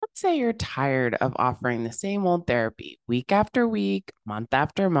Let's say you're tired of offering the same old therapy week after week, month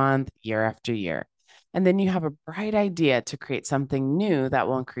after month, year after year. And then you have a bright idea to create something new that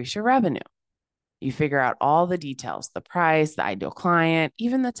will increase your revenue. You figure out all the details, the price, the ideal client,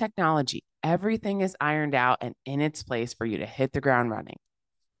 even the technology. Everything is ironed out and in its place for you to hit the ground running.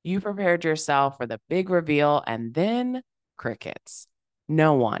 You prepared yourself for the big reveal, and then crickets.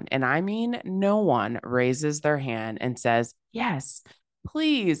 No one, and I mean no one, raises their hand and says, "Yes,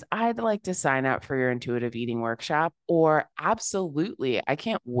 please, I'd like to sign up for your intuitive eating workshop." Or, "Absolutely, I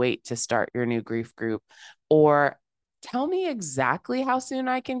can't wait to start your new grief group." Or, "Tell me exactly how soon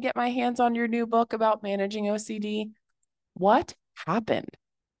I can get my hands on your new book about managing OCD." What happened?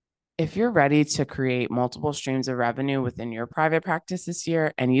 If you're ready to create multiple streams of revenue within your private practice this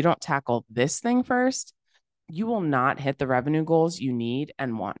year and you don't tackle this thing first, you will not hit the revenue goals you need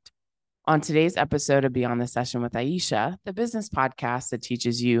and want. On today's episode of Beyond the Session with Aisha, the business podcast that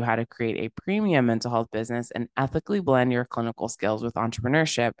teaches you how to create a premium mental health business and ethically blend your clinical skills with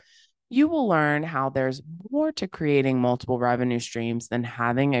entrepreneurship, you will learn how there's more to creating multiple revenue streams than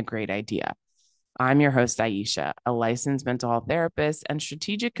having a great idea. I'm your host, Aisha, a licensed mental health therapist and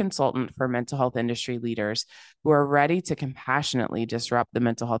strategic consultant for mental health industry leaders who are ready to compassionately disrupt the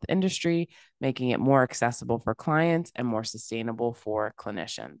mental health industry, making it more accessible for clients and more sustainable for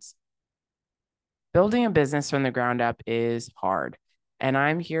clinicians. Building a business from the ground up is hard, and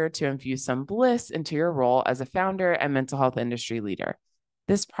I'm here to infuse some bliss into your role as a founder and mental health industry leader.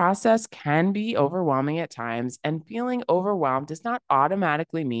 This process can be overwhelming at times, and feeling overwhelmed does not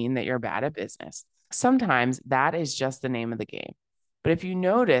automatically mean that you're bad at business. Sometimes that is just the name of the game. But if you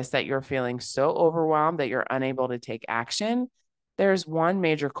notice that you're feeling so overwhelmed that you're unable to take action, there's one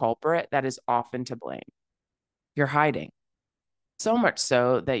major culprit that is often to blame. You're hiding. So much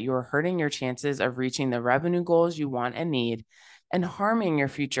so that you're hurting your chances of reaching the revenue goals you want and need, and harming your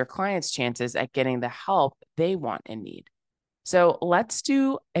future clients' chances at getting the help they want and need. So let's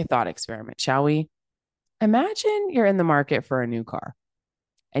do a thought experiment, shall we? Imagine you're in the market for a new car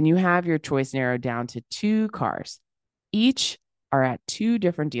and you have your choice narrowed down to two cars. Each are at two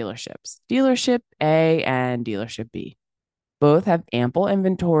different dealerships, dealership A and dealership B. Both have ample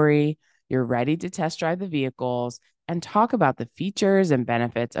inventory. You're ready to test drive the vehicles and talk about the features and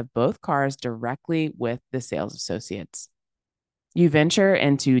benefits of both cars directly with the sales associates. You venture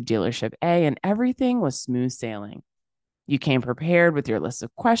into dealership A and everything was smooth sailing. You came prepared with your list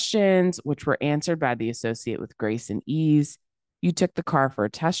of questions, which were answered by the associate with grace and ease. You took the car for a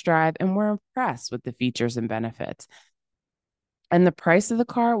test drive and were impressed with the features and benefits. And the price of the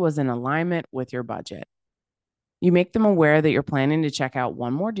car was in alignment with your budget. You make them aware that you're planning to check out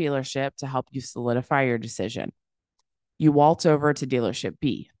one more dealership to help you solidify your decision. You waltz over to dealership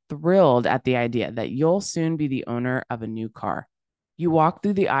B, thrilled at the idea that you'll soon be the owner of a new car. You walk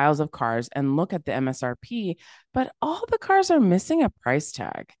through the aisles of cars and look at the MSRP, but all the cars are missing a price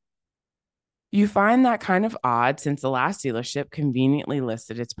tag. You find that kind of odd since the last dealership conveniently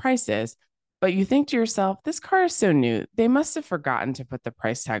listed its prices, but you think to yourself, this car is so new, they must have forgotten to put the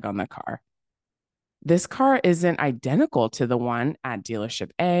price tag on the car. This car isn't identical to the one at dealership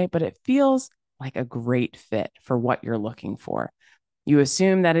A, but it feels like a great fit for what you're looking for. You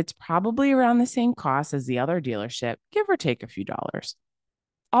assume that it's probably around the same cost as the other dealership, give or take a few dollars.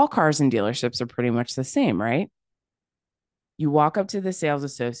 All cars in dealerships are pretty much the same, right? You walk up to the sales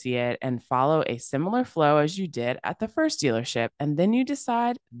associate and follow a similar flow as you did at the first dealership, and then you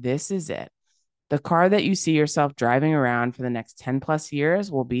decide this is it. The car that you see yourself driving around for the next 10 plus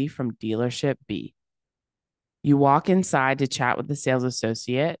years will be from dealership B. You walk inside to chat with the sales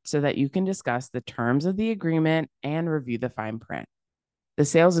associate so that you can discuss the terms of the agreement and review the fine print. The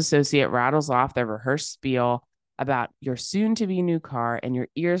sales associate rattles off their rehearsed spiel about your soon to be new car, and your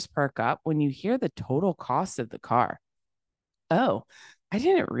ears perk up when you hear the total cost of the car. Oh, I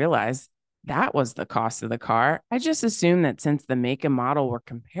didn't realize that was the cost of the car. I just assumed that since the make and model were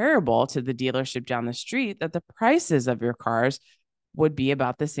comparable to the dealership down the street, that the prices of your cars would be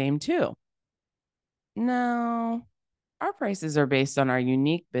about the same too. No, our prices are based on our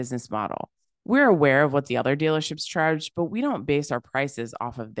unique business model. We're aware of what the other dealerships charge, but we don't base our prices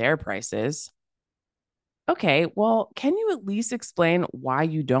off of their prices. Okay, well, can you at least explain why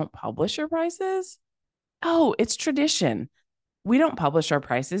you don't publish your prices? Oh, it's tradition. We don't publish our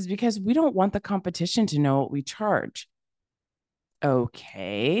prices because we don't want the competition to know what we charge.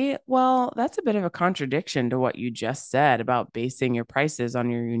 Okay, well, that's a bit of a contradiction to what you just said about basing your prices on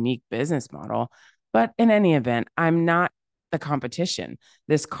your unique business model. But in any event, I'm not the competition.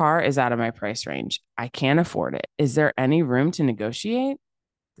 This car is out of my price range. I can't afford it. Is there any room to negotiate?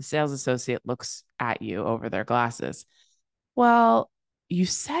 The sales associate looks at you over their glasses. Well, You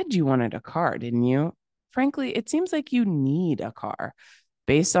said you wanted a car, didn't you? Frankly, it seems like you need a car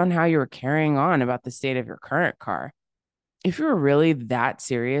based on how you were carrying on about the state of your current car. If you were really that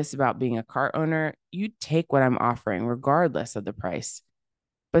serious about being a car owner, you'd take what I'm offering, regardless of the price.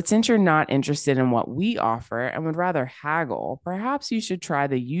 But since you're not interested in what we offer and would rather haggle, perhaps you should try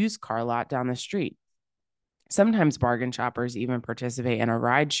the used car lot down the street. Sometimes bargain shoppers even participate in a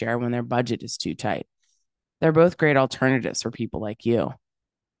ride share when their budget is too tight. They're both great alternatives for people like you.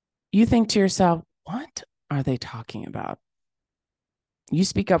 You think to yourself, what are they talking about? You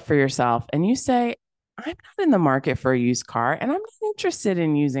speak up for yourself and you say, I'm not in the market for a used car and I'm not interested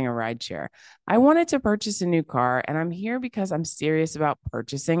in using a ride share. I wanted to purchase a new car and I'm here because I'm serious about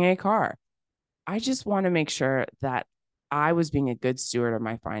purchasing a car. I just want to make sure that I was being a good steward of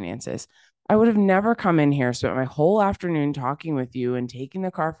my finances. I would have never come in here, spent my whole afternoon talking with you and taking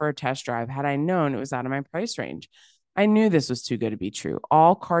the car for a test drive had I known it was out of my price range. I knew this was too good to be true.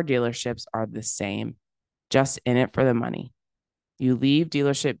 All car dealerships are the same, just in it for the money. You leave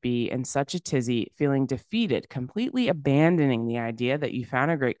dealership B in such a tizzy, feeling defeated, completely abandoning the idea that you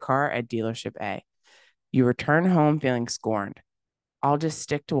found a great car at dealership A. You return home feeling scorned. I'll just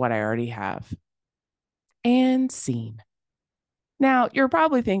stick to what I already have. And scene. Now, you're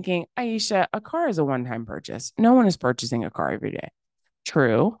probably thinking, Aisha, a car is a one time purchase. No one is purchasing a car every day.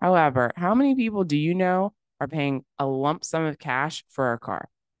 True. However, how many people do you know are paying a lump sum of cash for a car?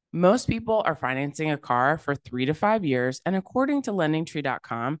 Most people are financing a car for 3 to 5 years. And according to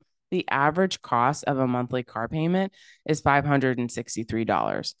lendingtree.com, the average cost of a monthly car payment is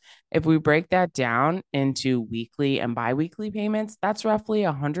 $563. If we break that down into weekly and biweekly payments, that's roughly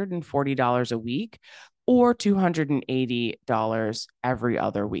 $140 a week or $280 every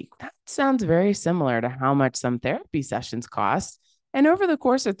other week. That sounds very similar to how much some therapy sessions cost. And over the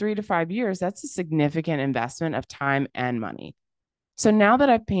course of 3 to 5 years, that's a significant investment of time and money. So now that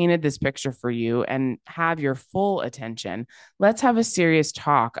I've painted this picture for you and have your full attention, let's have a serious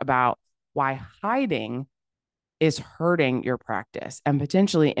talk about why hiding is hurting your practice and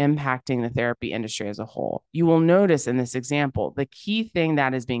potentially impacting the therapy industry as a whole. You will notice in this example, the key thing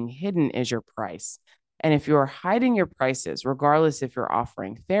that is being hidden is your price. And if you're hiding your prices, regardless if you're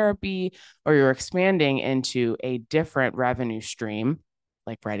offering therapy or you're expanding into a different revenue stream,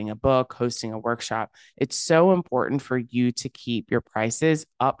 like writing a book, hosting a workshop, it's so important for you to keep your prices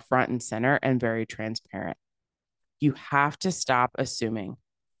up front and center and very transparent. You have to stop assuming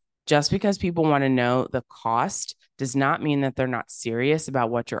just because people want to know the cost does not mean that they're not serious about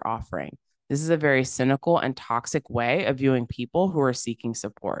what you're offering. This is a very cynical and toxic way of viewing people who are seeking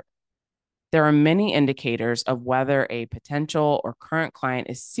support. There are many indicators of whether a potential or current client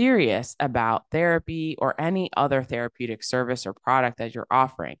is serious about therapy or any other therapeutic service or product that you're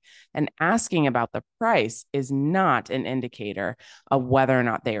offering. And asking about the price is not an indicator of whether or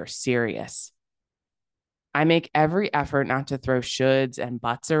not they are serious. I make every effort not to throw shoulds and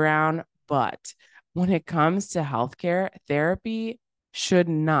buts around, but when it comes to healthcare, therapy should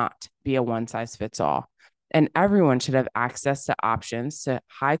not be a one size fits all. And everyone should have access to options to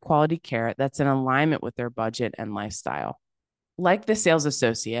high quality care that's in alignment with their budget and lifestyle. Like the sales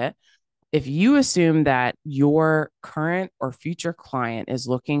associate, if you assume that your current or future client is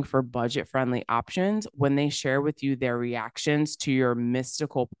looking for budget friendly options when they share with you their reactions to your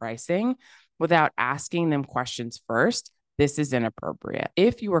mystical pricing without asking them questions first, this is inappropriate.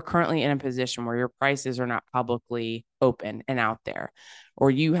 If you are currently in a position where your prices are not publicly open and out there,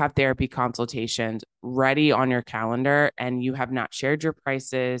 or you have therapy consultations ready on your calendar and you have not shared your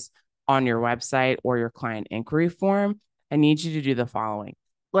prices on your website or your client inquiry form, I need you to do the following.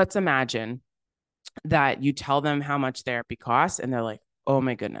 Let's imagine that you tell them how much therapy costs and they're like, oh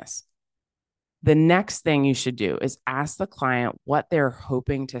my goodness. The next thing you should do is ask the client what they're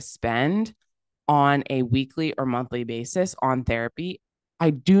hoping to spend on a weekly or monthly basis on therapy. I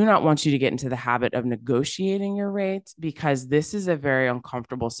do not want you to get into the habit of negotiating your rates because this is a very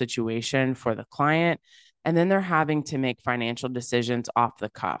uncomfortable situation for the client. And then they're having to make financial decisions off the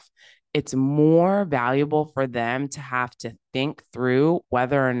cuff. It's more valuable for them to have to think through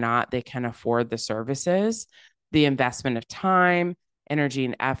whether or not they can afford the services, the investment of time, energy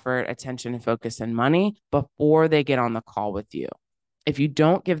and effort, attention and focus and money before they get on the call with you. If you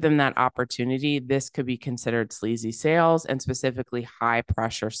don't give them that opportunity, this could be considered sleazy sales and specifically high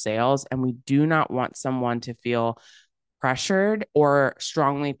pressure sales. And we do not want someone to feel pressured or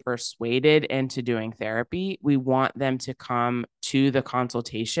strongly persuaded into doing therapy. We want them to come to the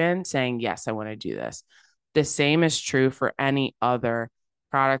consultation saying, yes, I want to do this. The same is true for any other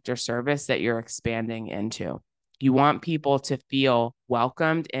product or service that you're expanding into. You want people to feel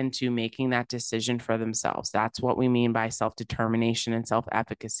welcomed into making that decision for themselves. That's what we mean by self-determination and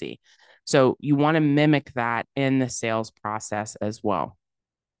self-efficacy. So you want to mimic that in the sales process as well.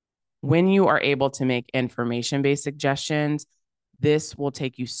 When you are able to make information-based suggestions, this will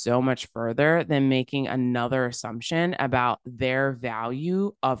take you so much further than making another assumption about their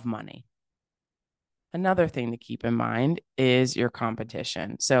value of money. Another thing to keep in mind is your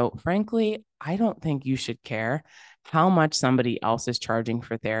competition. So, frankly, I don't think you should care how much somebody else is charging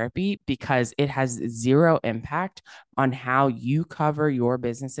for therapy because it has zero impact on how you cover your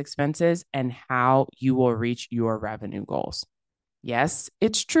business expenses and how you will reach your revenue goals. Yes,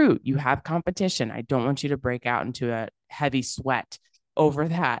 it's true. You have competition. I don't want you to break out into a heavy sweat over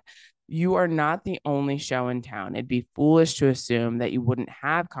that. You are not the only show in town. It'd be foolish to assume that you wouldn't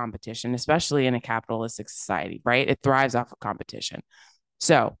have competition, especially in a capitalistic society, right? It thrives off of competition.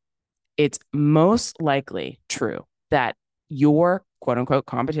 So it's most likely true that your quote unquote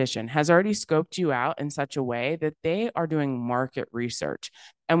competition has already scoped you out in such a way that they are doing market research.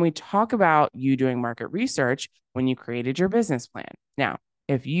 And we talk about you doing market research when you created your business plan. Now,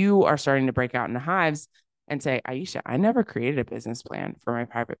 if you are starting to break out into hives and say, Aisha, I never created a business plan for my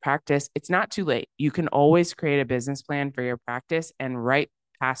private practice, it's not too late. You can always create a business plan for your practice and right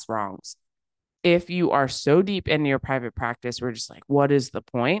past wrongs. If you are so deep into your private practice, we're just like, what is the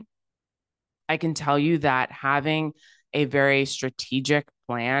point? I can tell you that having a very strategic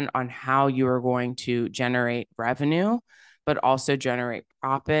plan on how you are going to generate revenue, but also generate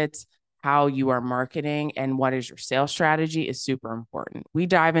profits, how you are marketing, and what is your sales strategy is super important. We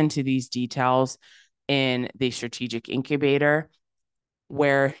dive into these details in the strategic incubator,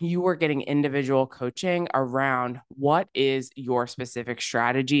 where you are getting individual coaching around what is your specific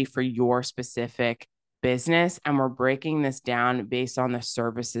strategy for your specific business. And we're breaking this down based on the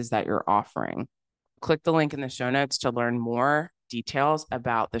services that you're offering. Click the link in the show notes to learn more details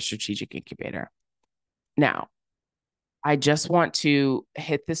about the strategic incubator. Now, I just want to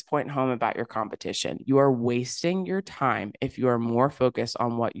hit this point home about your competition. You are wasting your time if you are more focused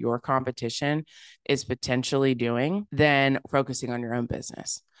on what your competition is potentially doing than focusing on your own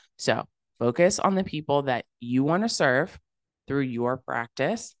business. So focus on the people that you want to serve through your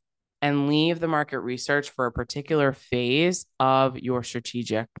practice and leave the market research for a particular phase of your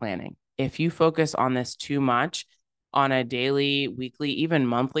strategic planning. If you focus on this too much, on a daily, weekly, even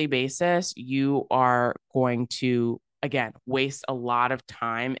monthly basis, you are going to again, waste a lot of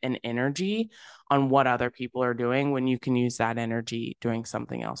time and energy on what other people are doing when you can use that energy doing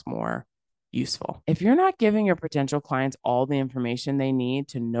something else more useful. If you're not giving your potential clients all the information they need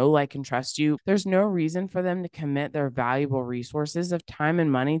to know, like, and trust you, there's no reason for them to commit their valuable resources of time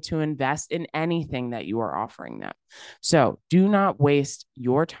and money to invest in anything that you are offering them. So do not waste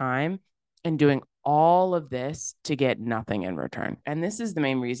your time in doing all of this to get nothing in return. And this is the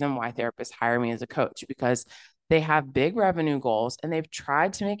main reason why therapists hire me as a coach, because they have big revenue goals and they've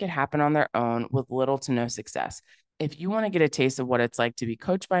tried to make it happen on their own with little to no success. If you want to get a taste of what it's like to be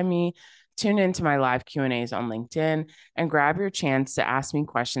coached by me, tune into my live Q&As on LinkedIn and grab your chance to ask me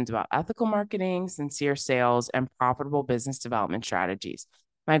questions about ethical marketing, sincere sales, and profitable business development strategies.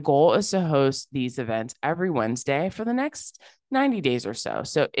 My goal is to host these events every Wednesday for the next 90 days or so.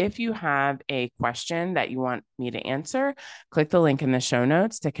 So if you have a question that you want me to answer, click the link in the show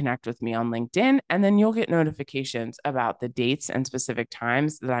notes to connect with me on LinkedIn, and then you'll get notifications about the dates and specific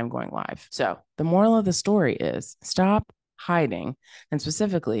times that I'm going live. So the moral of the story is stop hiding, and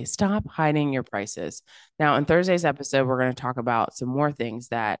specifically stop hiding your prices. Now, in Thursday's episode, we're going to talk about some more things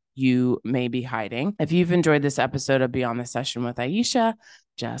that you may be hiding. If you've enjoyed this episode of Beyond the Session with Aisha,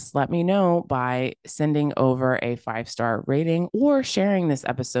 just let me know by sending over a 5-star rating or sharing this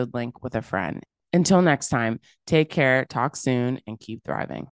episode link with a friend. Until next time, take care, talk soon, and keep thriving.